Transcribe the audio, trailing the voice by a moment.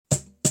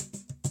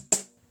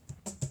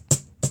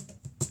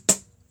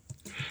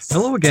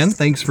Hello again.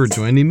 Thanks for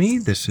joining me.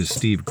 This is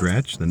Steve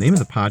Gretsch. The name of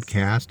the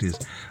podcast is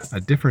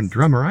A Different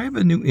Drummer. I have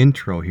a new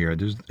intro here.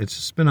 It's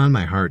just been on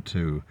my heart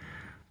to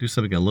do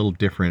something a little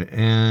different.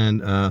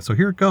 And so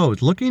here it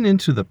goes. Looking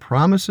into the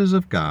promises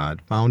of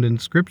God found in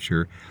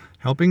Scripture,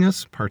 helping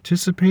us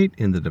participate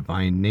in the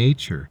divine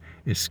nature,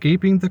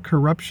 escaping the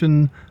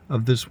corruption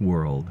of this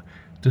world,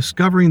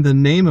 discovering the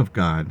name of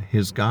God,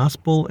 His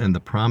gospel, and the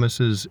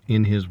promises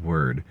in His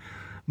word.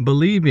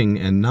 Believing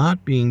and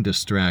not being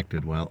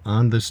distracted while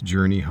on this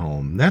journey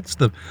home. That's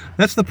the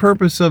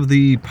purpose of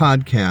the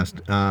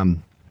podcast.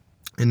 And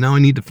now I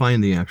need to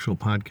find the actual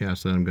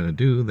podcast that I'm going to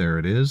do. There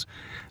it is.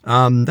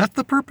 That's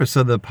the purpose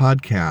of the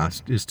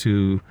podcast, is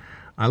to,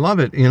 I love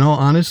it.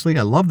 Honestly,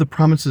 I love the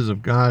promises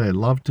of God. I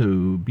love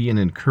to be an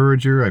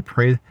encourager. I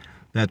pray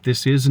that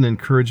this is an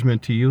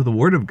encouragement to you. The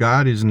Word of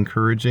God is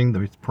encouraging.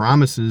 The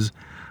promises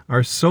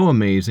are so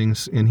amazing,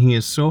 and He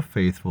is so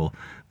faithful.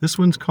 This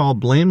one's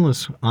called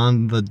Blameless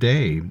on the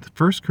Day.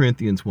 1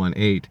 Corinthians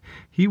 1:8.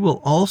 He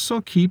will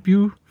also keep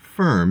you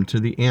firm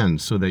to the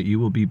end, so that you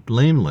will be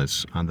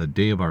blameless on the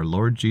day of our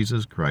Lord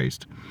Jesus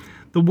Christ.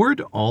 The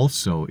word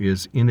also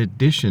is in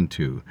addition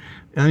to.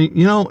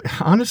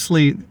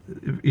 Honestly,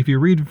 if you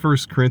read 1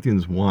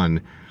 Corinthians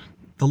 1,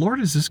 the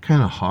Lord is just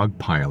kind of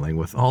hogpiling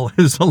with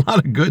there's a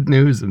lot of good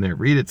news in there.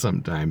 Read it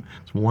sometime.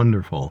 It's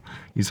wonderful.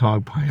 He's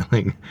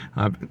hogpiling.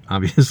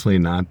 Obviously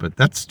not, but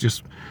that's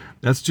just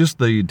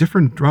the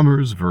different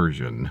drummer's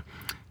version.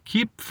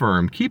 Keep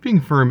firm. Keeping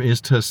firm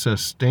is to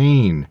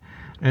sustain.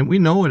 And we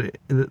know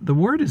the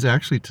word is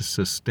actually to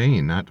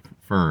sustain, not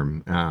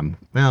firm.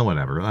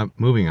 Whatever.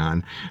 Moving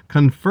on.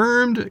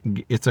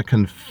 Confirmed. It's a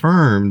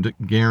confirmed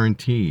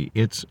guarantee.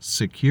 It's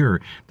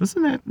secure.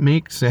 Doesn't that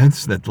make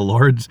sense that the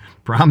Lord's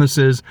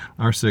promises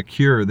are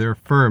secure? They're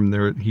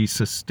firm. He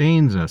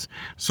sustains us.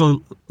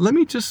 So let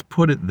me just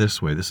put it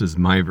this way. This is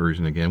my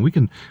version again. You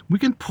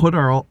can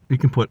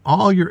put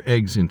all your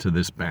eggs into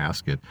this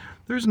basket.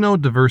 There's no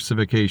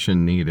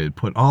diversification needed.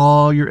 Put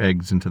all your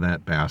eggs into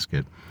that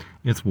basket.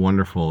 It's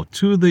wonderful.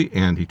 To the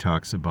end, he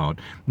talks about.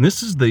 And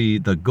this is the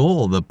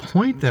goal, the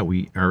point that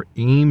we are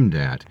aimed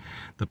at.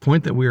 The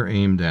point that we are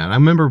aimed at. I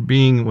remember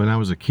when I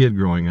was a kid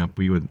growing up,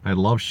 I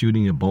loved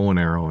shooting a bow and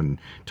arrow and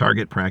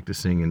target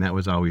practicing, and that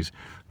was always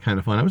kind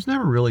of fun. I was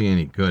never really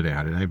any good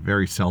at it. I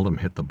very seldom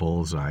hit the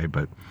bullseye,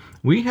 but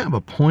we have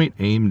a point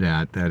aimed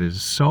at that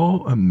is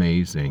so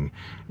amazing.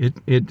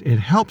 It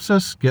helps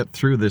us get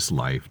through this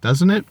life,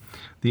 doesn't it?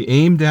 The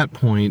aimed at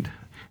point.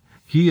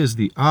 He is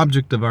the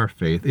object of our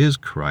faith, is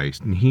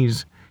Christ, and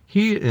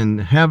He in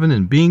heaven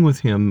and being with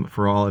Him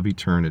for all of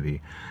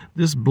eternity.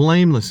 This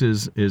blameless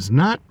is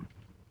not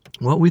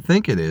what we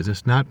think it is.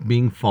 It's not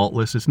being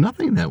faultless. It's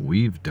nothing that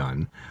we've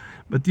done.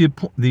 But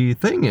the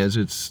thing is,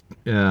 it's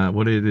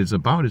what it is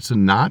about. It's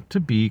not to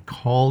be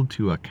called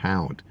to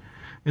account.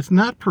 It's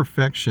not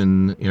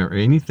perfection or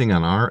anything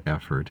on our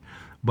effort,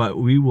 but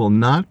we will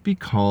not be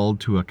called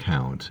to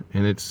account.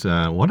 And it's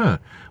what an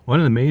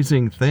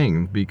amazing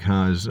thing,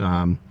 because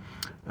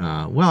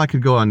I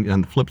could go on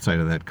the flip side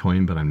of that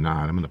coin, but I'm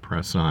not. I'm going to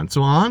press on.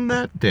 So on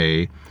that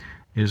day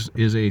is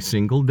a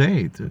single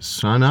day, to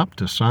sun up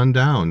to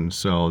sundown.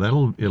 So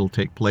it'll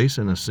take place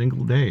in a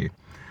single day.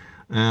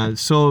 And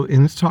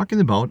it's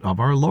talking about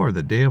of our Lord,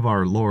 the day of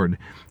our Lord.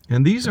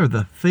 And these are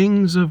the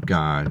things of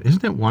God.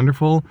 Isn't it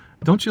wonderful?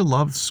 Don't you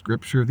love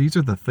Scripture? These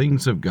are the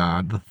things of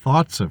God, the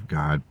thoughts of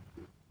God.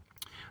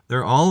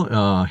 They're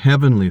all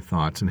heavenly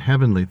thoughts and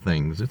heavenly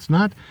things.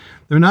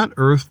 They're not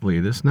earthly.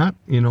 It's not,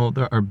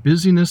 our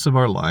busyness of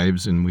our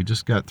lives, and we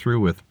just got through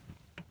with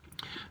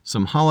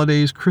some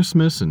holidays,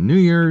 Christmas and New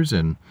Year's,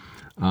 and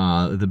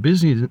the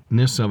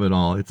busyness of it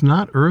all. It's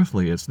not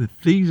earthly.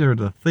 These are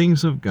the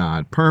things of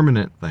God,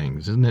 permanent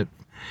things, isn't it?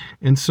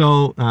 And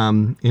so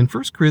in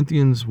 1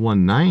 Corinthians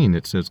 1:9,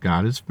 it says,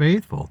 God is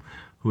faithful,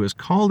 who has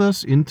called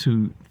us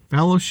into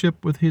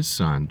fellowship with His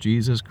Son,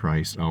 Jesus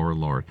Christ our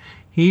Lord.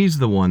 He's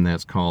the one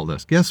that's called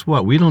us. Guess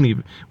what? We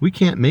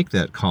can't make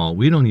that call.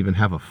 We don't even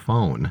have a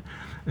phone.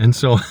 And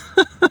so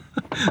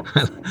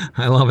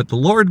I love it. The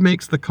Lord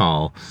makes the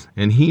call,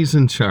 and He's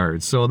in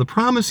charge. So the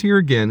promise here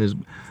again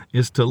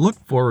is to look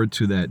forward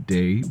to that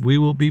day. We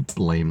will be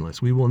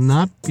blameless. We will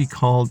not be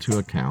called to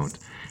account.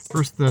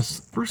 1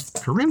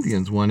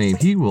 Corinthians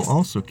 1:8, He will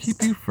also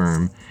keep you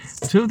firm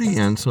to the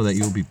end, so that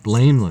you will be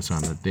blameless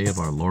on the day of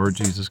our Lord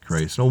Jesus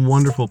Christ. A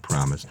wonderful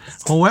promise.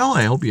 Oh, well,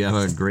 I hope you have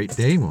a great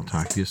day. We'll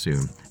talk to you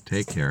soon.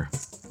 Take care.